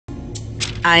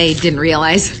I didn't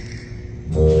realize.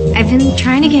 I've been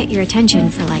trying to get your attention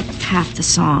for like half the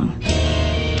song.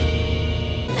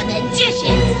 The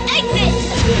magician's exit!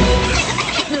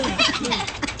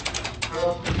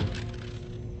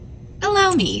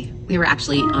 Allow me. We were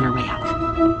actually on our way out.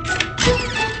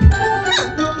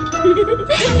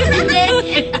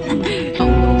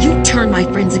 You turned my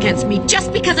friends against me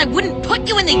just because I wouldn't put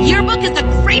you in the yearbook as the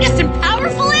greatest and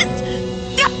powerfulest?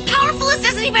 The powerfulest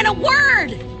isn't even a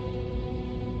word!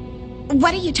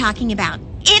 What are you talking about?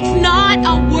 It's not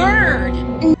a word!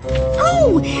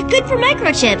 Oh, good for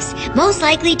microchips. Most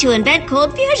likely to invent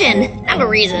cold fusion. Have a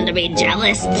reason to be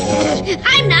jealous.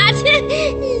 I'm not.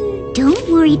 Don't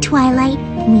worry, Twilight.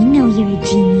 We know you're a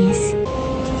genius.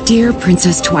 Dear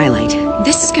Princess Twilight,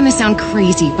 this is gonna sound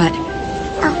crazy, but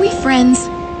are we friends?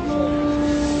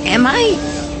 Am I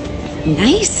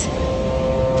nice?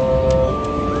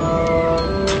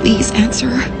 Please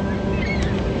answer.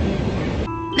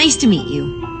 Nice to meet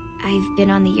you. I've been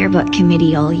on the yearbook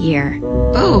committee all year.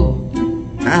 Oh,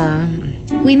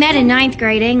 We met in 9th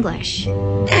grade English.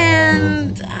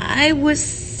 and I was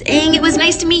saying it was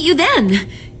nice to meet you then.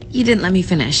 You didn't let me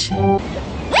finish.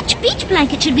 Which beach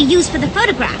blanket should we use for the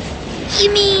photograph?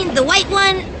 You mean the white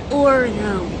one or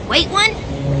the white one?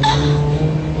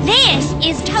 This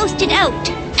is toasted oat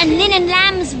and linen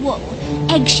lamb's wool,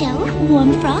 eggshell,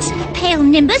 warm frost, pale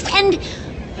nimbus, and...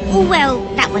 well,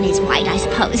 that one is white, I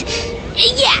suppose.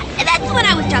 Yeah, that's what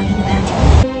I was talking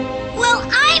about. Well,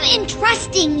 I'm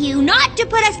entrusting you not to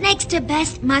put us next to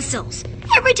best muscles.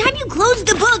 Every time you close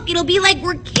the book, it'll be like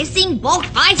we're kissing bulk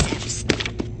biceps.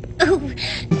 Oh.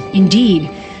 Indeed,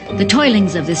 the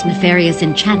toilings of this nefarious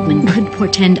enchantment could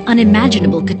portend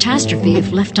unimaginable catastrophe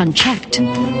if left unchecked.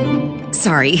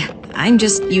 Sorry, I'm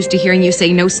just used to hearing you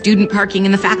say no student parking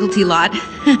in the faculty lot.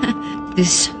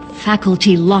 This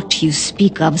faculty lot you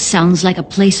speak of sounds like a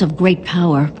place of great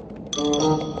power.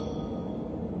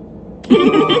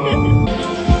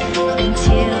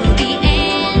 Until the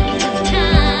end of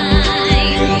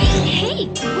time. Hey,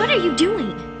 what are you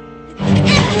doing?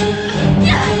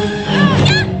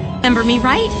 Remember me,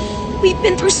 right? We've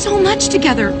been through so much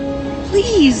together.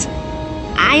 Please.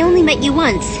 I only met you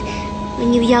once,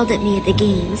 when you yelled at me at the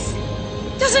games.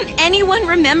 Doesn't anyone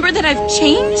remember that I've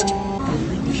changed?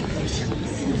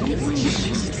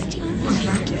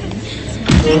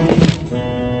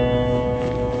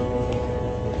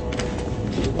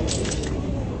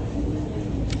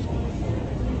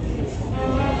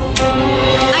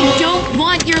 I don't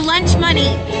want your lunch money.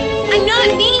 I'm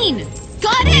not mean.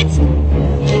 Got it?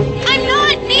 I'm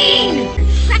not mean.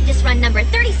 Practice run number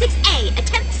 36A,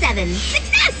 attempt 7.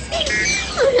 Success!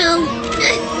 Oh no.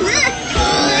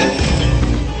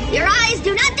 Your eyes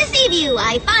do not deceive you.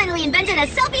 I finally invented a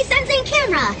selfie sensing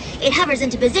camera. It hovers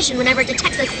into position whenever it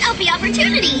detects a selfie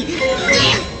opportunity.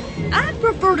 I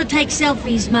prefer to take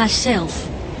selfies myself.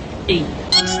 Each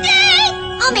day,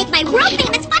 I'll make my world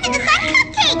famous Fun in the Sun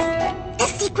cupcakes. The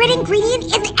secret ingredient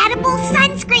is edible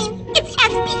sunscreen. It's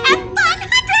SPF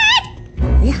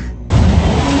 100.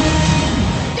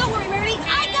 Don't worry, Rarity.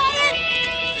 I got it.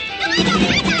 No, I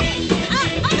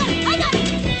got it.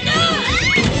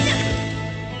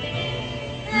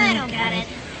 I don't got it.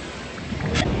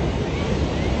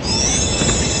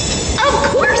 Of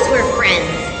course we're friends.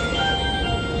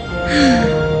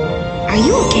 Are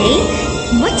you okay?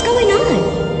 What's going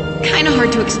on? Kinda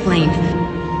hard to explain.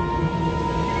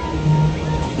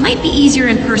 Might be easier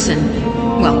in person.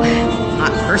 Well,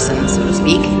 not person, so to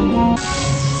speak.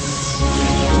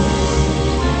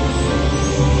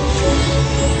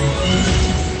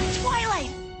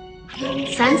 Twilight.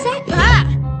 Sunset? Ah!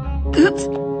 Oops.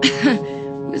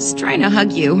 Was trying to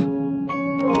hug you.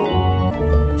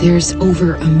 There's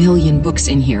over 1 million books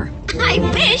in here. I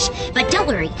wish, but don't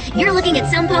worry. You're looking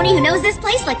at some pony who knows this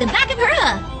place like the back of her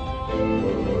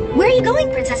hood. Where are you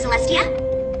going, Princess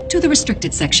Celestia? To the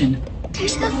restricted section.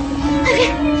 There's no...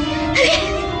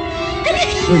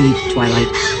 Breathe,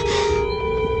 Twilight.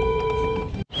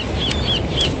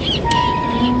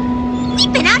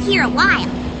 We've been out here a while.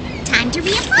 Time to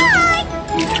reapply.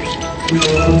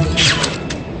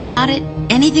 Got it?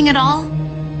 Anything at all?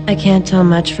 I can't tell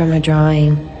much from a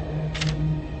drawing.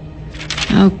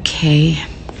 Okay.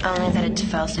 Only that it's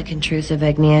felsic intrusive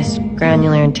igneous,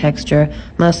 granular in texture,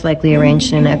 most likely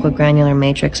arranged in an equigranular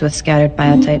matrix with scattered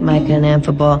biotite mica and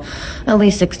amphibole, at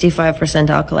least 65%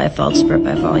 alkali feldspar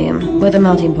by volume, with a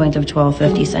melting point of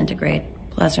 1250 centigrade,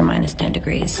 plus or minus 10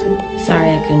 degrees. Sorry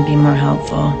I couldn't be more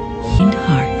helpful. Kind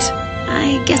heart.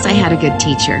 I guess I had a good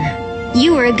teacher.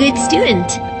 You were a good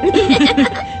student.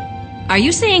 Are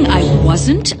you saying I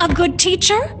wasn't a good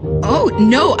teacher? Oh,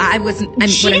 no, I wasn't.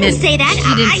 She didn't say that.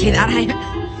 She didn't say that.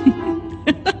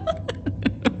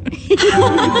 A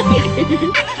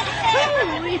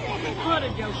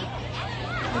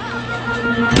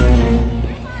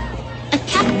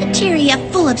cafeteria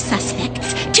full of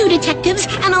suspects, 2 detectives,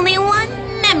 and only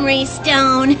 1 memory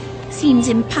stone. Seems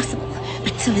impossible,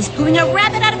 but so is pulling a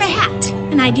rabbit out of a hat,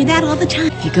 and I do that all the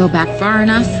time. If you go back far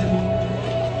enough.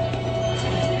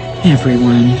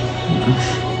 Everyone.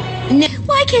 No.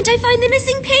 Why can't I find the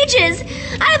missing pages?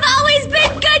 I've always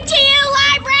been good to you,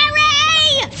 library!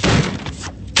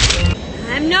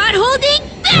 I'm not holding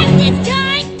back this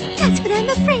time! That's what I'm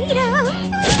afraid of.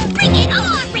 Bring it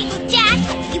on, Rainbow Jack!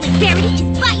 You and Verity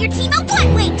just bought your team a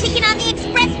one-way ticket on the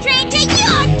express train to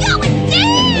You're Going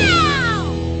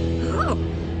Down! Oh,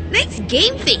 nice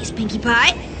game face, Pinkie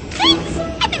Pie. Thanks!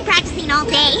 I've been practicing all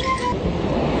day.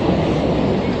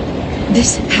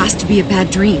 This has to be a bad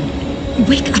dream.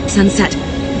 Wake up, Sunset.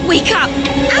 Wake up!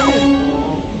 Ow!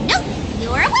 Nope,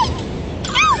 you're awake.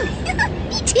 Ow!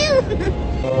 Me too.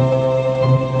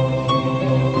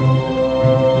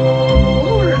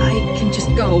 Or I can just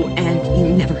go and you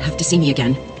never have to see me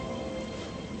again.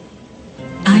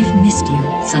 I've missed you,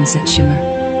 Sunset Shimmer.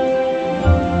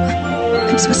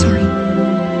 I'm so sorry.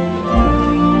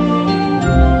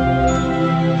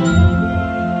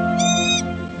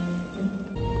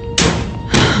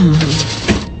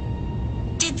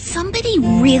 Did somebody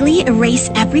really erase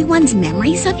everyone's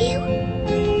memories of you?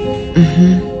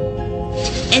 Mm-hmm.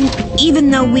 And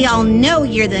even though we all know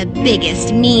you're the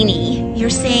biggest meanie, you're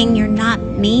saying you're not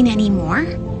mean anymore?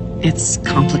 It's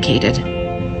complicated.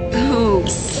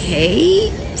 Okay.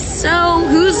 So,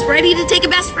 who's ready to take a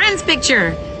best friends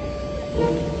picture?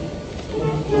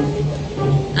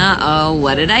 Uh-oh,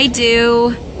 what did I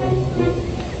do?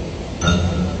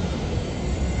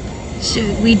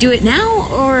 Should we do it now,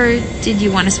 or did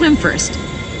you want to swim first?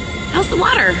 How's the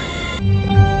water?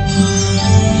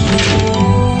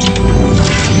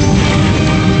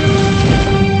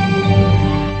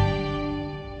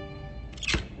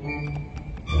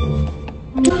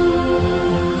 Oh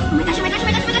my gosh, oh my gosh, oh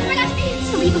my gosh, oh my gosh, oh my gosh!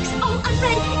 So many books, all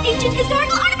unread, ancient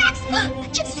historical artifacts!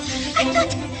 I'm not,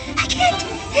 I can't.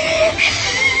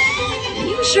 Are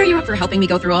you sure you're up for helping me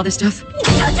go through all this stuff?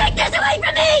 Don't take this away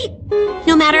from me!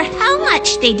 No matter how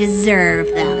much they deserve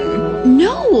them.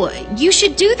 No, you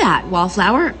should do that,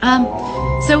 Wallflower.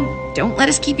 So don't let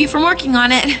us keep you from working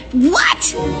on it.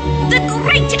 What? The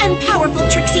great and powerful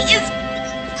Trixie is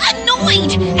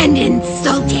annoyed and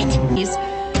insulted.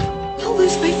 I'll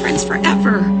lose my friends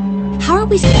forever. How are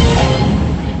we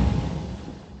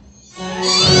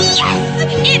Yes!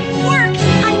 It worked!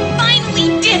 I finally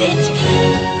did it!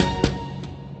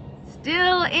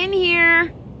 Still in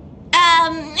here.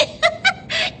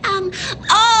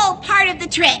 All part of the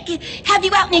trick. Have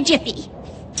you out in a jiffy.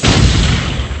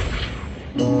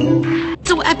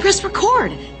 So I press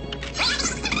record.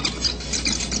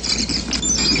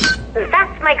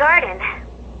 That's my garden.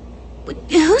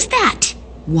 Who's that?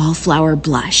 Wallflower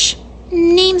Blush.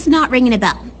 Name's not ringing a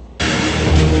bell.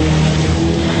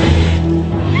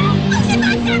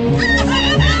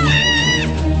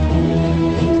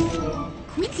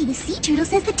 Quincy the sea turtle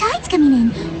says the tide's coming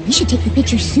in. We should take the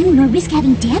picture soon or risk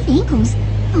having damp ankles.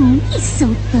 Oh, he's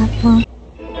so thoughtful.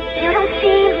 You don't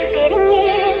seem fitting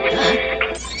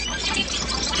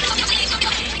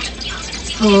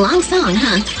in. Long song,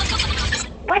 huh?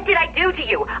 What did I do to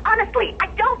you? Honestly, I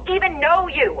don't even know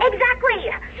you. Exactly!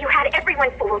 You had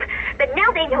everyone fooled, but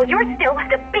now they know you're still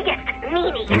the biggest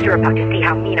meanie. You're about to see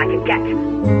how mean I can get.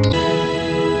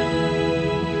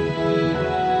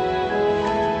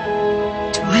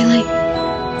 Twilight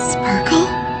Sparkle?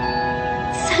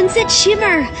 Sunset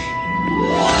Shimmer!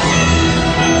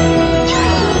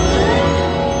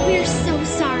 We're so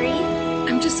sorry.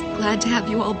 I'm just glad to have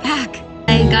you all back.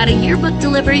 I got a yearbook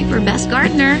delivery for Best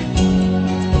Gardener.